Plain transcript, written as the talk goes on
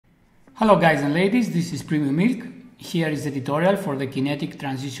Hello guys and ladies, this is Premiumilk. Here is the tutorial for the Kinetic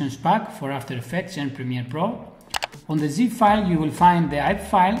Transitions pack for After Effects and Premiere Pro. On the zip file you will find the IP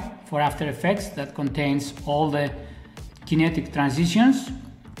file for After Effects that contains all the Kinetic transitions.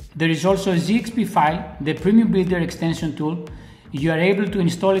 There is also a ZXP file, the PremiumBuilder extension tool. You are able to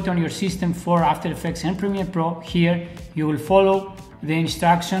install it on your system for After Effects and Premiere Pro. Here you will follow the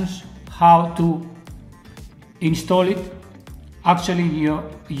instructions how to install it. Actually,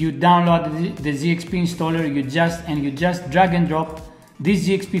 you download the ZXP installer, you just drag and drop this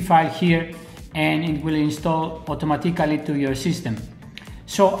ZXP file here and it will install automatically to your system.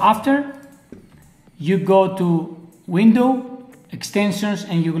 So after you go to Window, Extensions,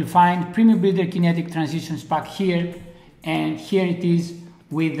 and you will find PremiumBuilder Kinetic Transitions pack here, and here it is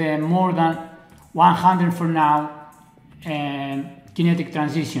with more than 100 for now Kinetic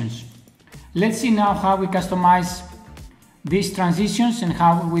transitions. Let's see now how we customize these transitions and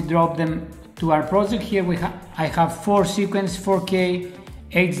how we drop them to our project. Here I have 4 sequence 4K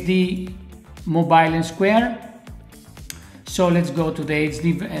HD mobile and square. So let's go to the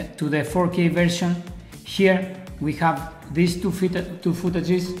HD to the 4K version. Here we have these two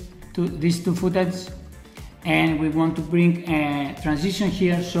footages, and we want to bring a transition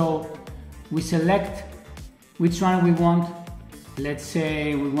here. So we select which one we want. Let's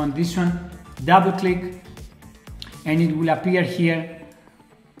say we want this one. Double click and it will appear here.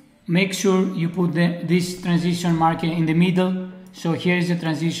 Make sure you put this transition marker in the middle. So here is the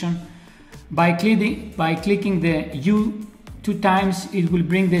transition. By clicking the U 2 times, it will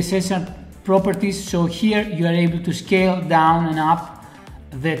bring the essential properties. So here you are able to scale down and up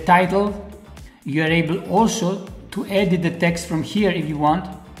the title. You are able also to edit the text from here if you want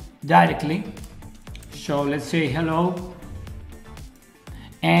directly. So let's say hello.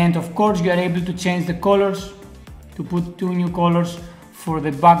 And of course you are able to change the colors, to put 2 new colors for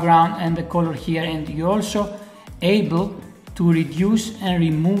the background and the color here, and you're also able to reduce and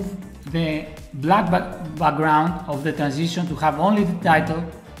remove the black background of the transition to have only the title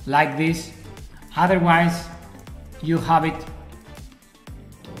like this. Otherwise you have it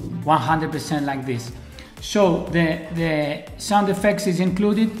 100% like this. So the sound effects is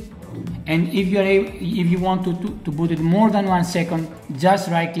included, and if you want to put it more than 1 second, just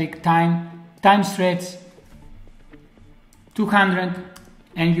right click time stretch 200,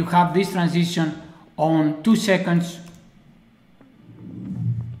 and you have this transition on 2 seconds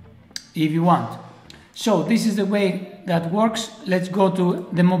if you want. So this is the way that works. Let's go to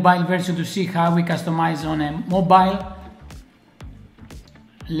the mobile version to see how we customize on a mobile.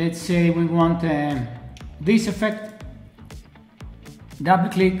 Let's say we want this effect. Double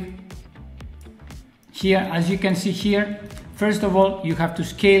click. Here, as you can see here, first of all you have to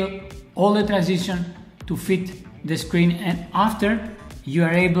scale all the transition to fit the screen, and after you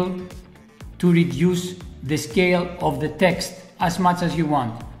are able to reduce the scale of the text as much as you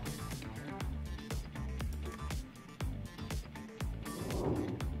want.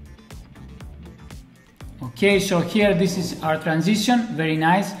 Okay, so here this is our transition, very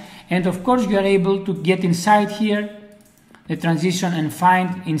nice. And of course you are able to get inside here the transition and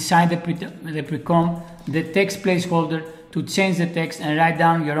find inside the pre-com the text placeholder to change the text and write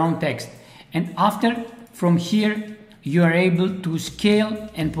down your own text. And after, from here you are able to scale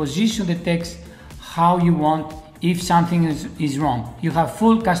and position the text how you want if something is wrong. You have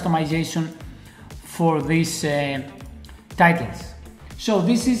full customization for these titles. So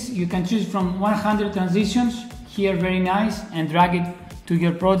this is, you can choose from 100 transitions here, very nice, and drag it to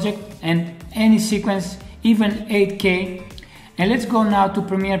your project and any sequence, even 8K. And let's go now to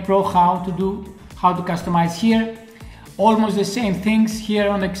Premiere Pro, how to customize here. Almost the same things. Here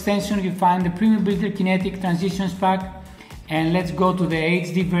on the extension you find the PremiumBuilder Kinetic Transitions pack, and let's go to the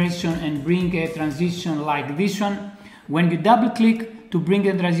HD version and bring a transition like this one. When you double click to bring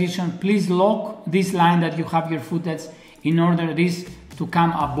a transition, please lock this line that you have your footage in order this to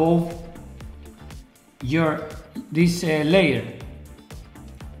come above this layer.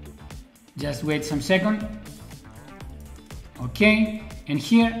 Just wait some second. Okay, and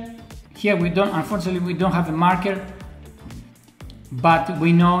here we don't, unfortunately we don't have a marker, but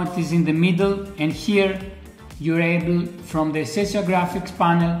we know it is in the middle, and here you're able from the Essential Graphics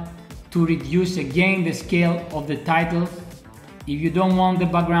panel to reduce again the scale of the title. If you don't want the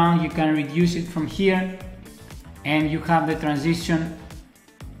background, you can reduce it from here, and you have the transition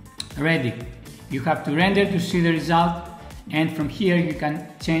ready. You have to render to see the result, and from here you can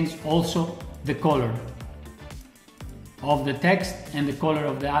change also the color of the text and the color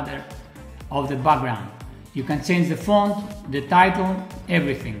of the background. You can change the font, the title,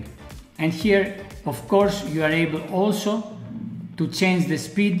 everything. And here, of course, you are able also to change the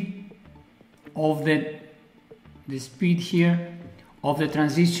speed of the speed here of the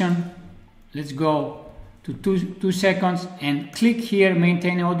transition. Let's go to 2 seconds and click here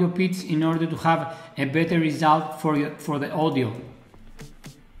maintain audio pitch in order to have a better result for the audio.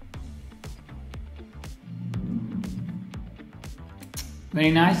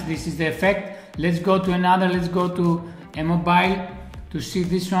 Very nice, this is the effect. Let's go to another, let's go to a mobile to see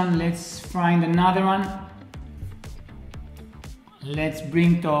this one. Let's find another one. Let's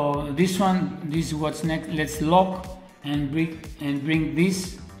bring to this one. This is what's next. Let's lock and bring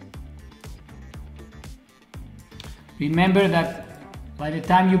this. Remember that by the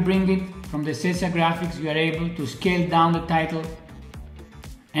time you bring it from the Sessia graphics, you are able to scale down the title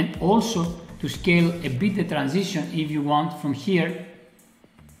and also to scale a bit the transition if you want from here.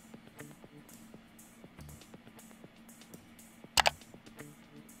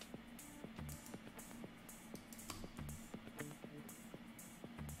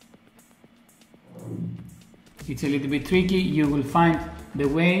 It's a little bit tricky, you will find the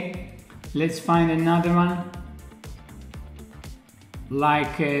way. Let's find another one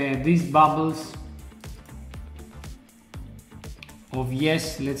like these bubbles of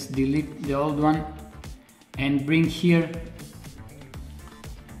yes. Let's delete the old one and bring here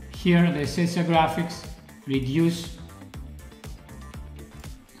the Sessia graphics, reduce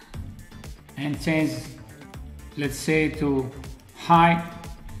and change, let's say to high.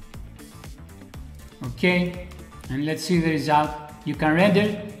 Okay, and let's see the result. You can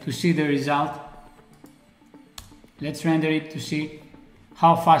render to see the result. Let's render it to see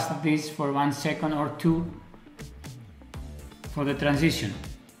how fast it is for 1 second or 2 for the transition.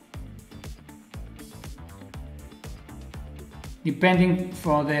 Depending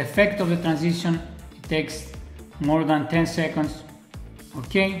for the effect of the transition, it takes more than 10 seconds.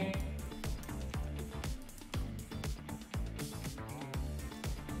 Okay.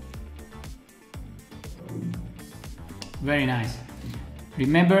 Very nice.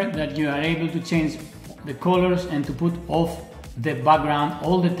 Remember that you are able to change the colors and to put off the background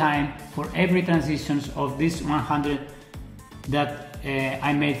all the time for every transitions of this 100 that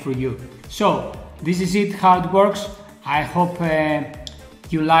I made for you. So this is it, how it works. I hope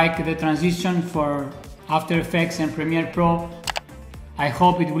you like the transition for After Effects and Premiere Pro. I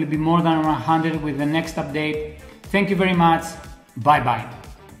hope it will be more than 100 with the next update. Thank you very much. Bye bye.